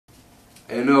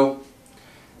And you know,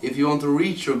 if you want to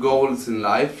reach your goals in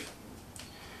life,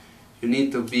 you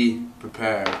need to be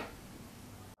prepared.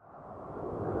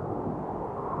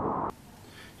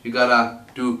 You gotta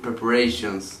do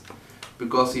preparations,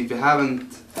 because if you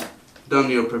haven't done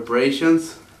your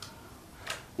preparations,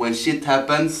 when shit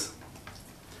happens,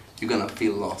 you're gonna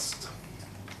feel lost.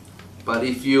 But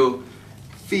if you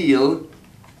feel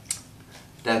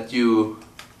that you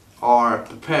are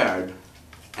prepared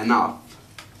enough,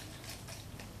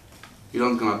 you're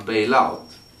not gonna bail out.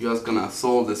 You're just gonna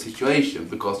solve the situation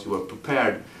because you were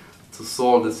prepared to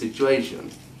solve the situation.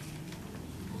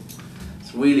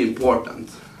 It's really important.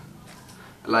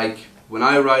 Like when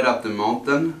I ride up the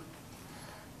mountain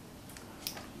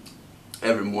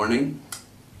every morning,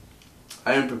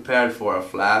 I am prepared for a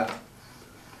flat.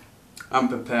 I'm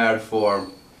prepared for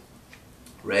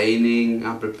raining.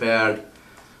 I'm prepared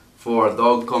for a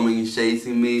dog coming and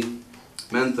chasing me.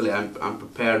 Mentally, I'm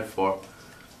prepared for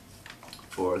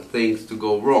things to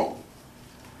go wrong.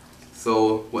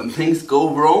 So when things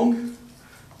go wrong,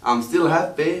 I'm still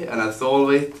happy and I solve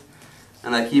it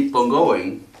and I keep on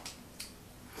going.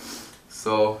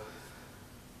 So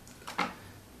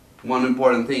one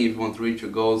important thing if you want to reach your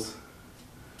goals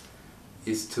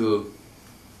is to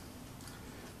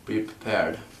be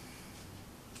prepared.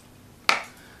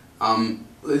 I'm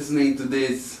listening to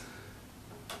this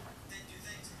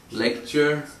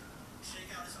lecture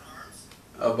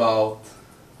about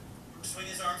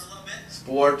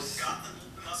sports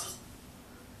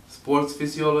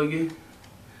physiology,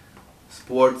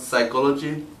 sports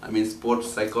psychology.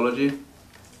 Sports psychology.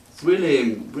 It's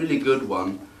really good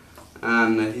one,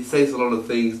 and he says a lot of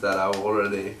things that I've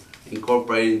already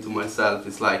incorporated into myself.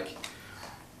 It's like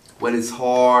when it's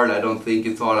hard, I don't think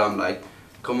it's hard. I'm like,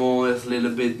 come on, it's a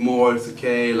little bit more, it's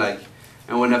okay. Like,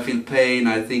 and when I feel pain,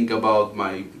 I think about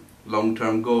my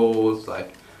long-term goals.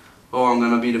 Like, oh, I'm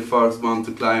gonna be the first one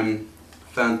to climb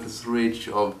Fantasy Ridge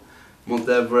of Mount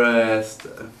Everest.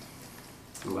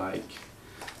 Like,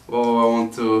 oh, I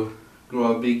want to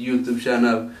grow a big YouTube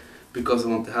channel because I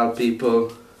want to help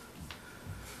people,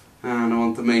 and I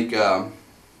want to make a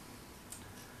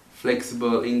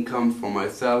flexible income for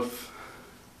myself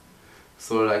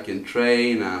so that I can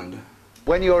train and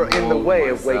when you're in the way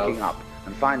of waking up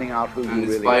and finding out who you really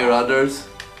are, inspire others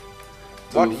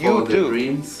to what you follow their do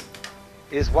dreams.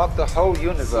 Is what the whole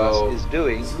universe is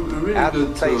doing really at the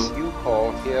good place to, you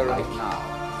call here like, and now.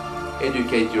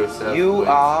 Educate yourself. You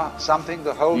are something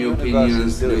the whole new universe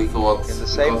opinions, is doing new thoughts, in the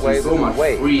same because way there's so that much a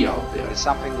wave free out there. is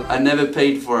something that I never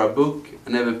paid for a book,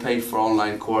 I never paid for an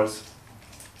online course.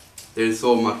 There's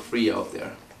so much free out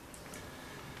there.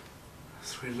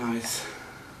 It's really nice.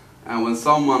 And when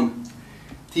someone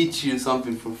teaches you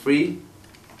something for free,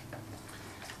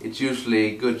 it's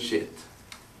usually good shit,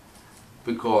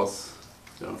 because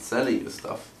they're not selling you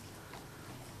stuff.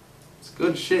 It's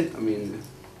good shit.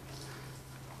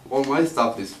 All my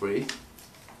stuff is free.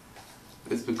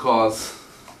 It's because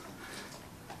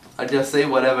I just say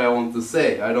whatever I want to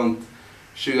say. I don't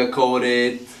sugarcoat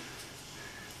it.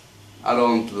 I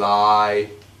don't lie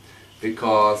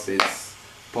because it's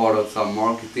part of some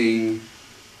marketing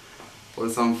or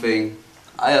something.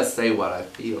 I just say what I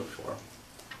feel for.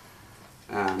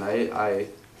 And I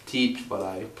teach what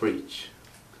I preach.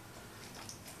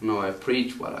 No, I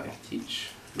preach what I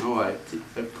teach. No, I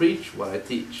preach what I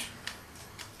teach.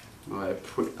 No, I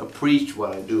preach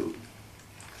what I do.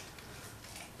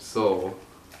 So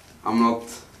I'm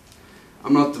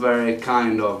not very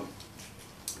kind of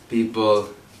people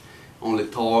only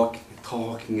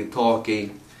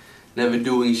talking, never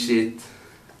doing shit.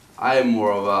 I am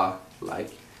more of a like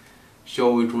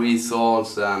show with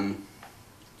results and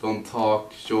don't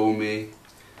talk, show me.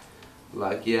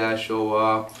 Like, yeah, show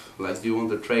up. Like, do you want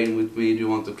to train with me? Do you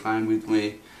want to climb with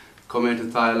me? Come here to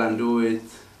Thailand, do it.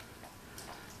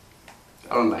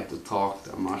 I don't like to talk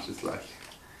that much. It's like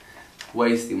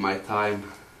wasting my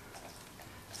time.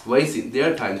 It's wasting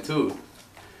their time too.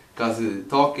 Because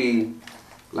talking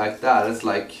like that is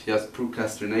like just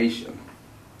procrastination.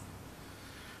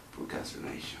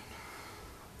 Procrastination.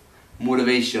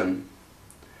 Motivation.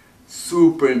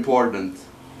 Super important.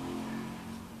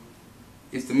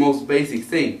 It's the most basic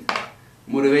thing.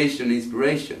 Motivation,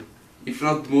 inspiration. If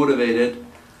you're not motivated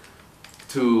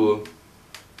to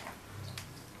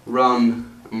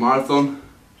run a marathon,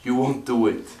 you won't do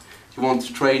it. You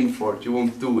won't train for it, you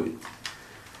won't do it.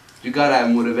 You gotta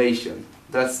have motivation.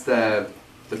 That's the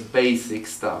basic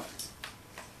stuff.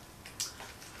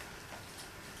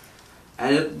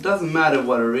 And it doesn't matter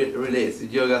what it really is.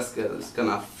 You're just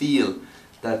gonna feel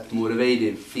that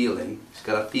motivated feeling.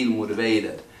 You're gonna feel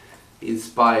motivated,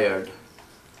 inspired,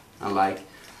 and like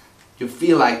you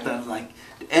feel like that, like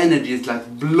the energy is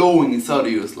like blowing inside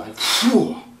of you. It's like,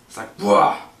 whew, it's like,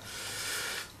 whoa.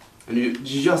 And you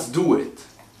just do it.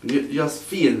 You just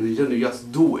feel, and you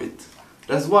just do it.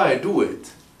 That's why I do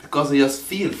it, because I just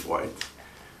feel for it.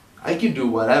 I could do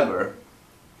whatever.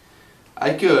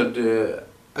 I could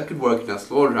work in a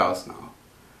slaughterhouse now,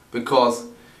 because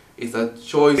it's a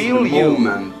choice in the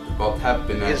moment about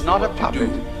happiness. Is not a what puppet. you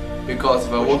do. Because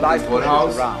if I walk in a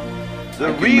slaughterhouse,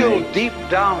 the real deep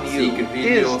down you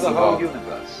is the whole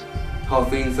universe. How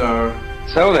things are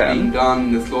So then, being done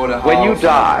in the slaughterhouse, when you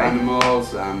die,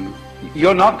 animals, and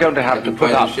you're not going to have to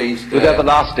put up with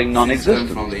everlasting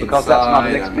non-existence, because that's not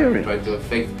an experience. Try to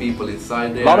affect people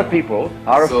inside there. A lot of people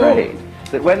are afraid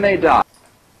that when they die,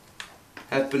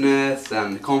 happiness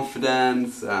and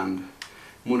confidence and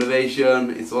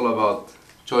motivation, it's all about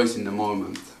choice in the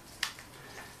moment.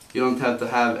 You don't have to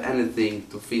have anything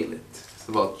to feel it. It's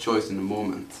about choice in the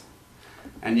moment.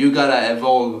 And you gotta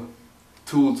evolve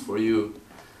tools for you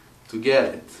to get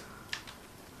it,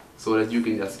 so that you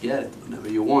can just get it whenever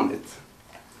you want it.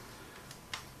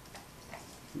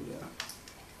 Yeah.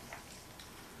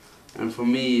 And for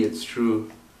me, it's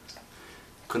through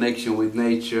connection with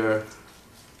nature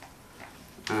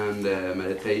and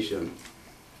meditation.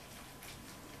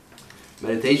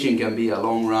 Meditation can be a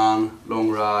long run, long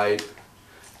ride,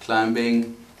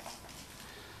 climbing,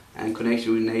 and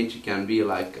connection with nature can be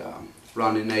like a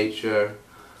run in nature,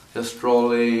 just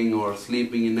strolling or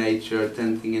sleeping in nature,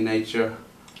 tenting in nature,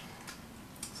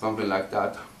 something like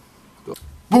that.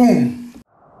 Boom!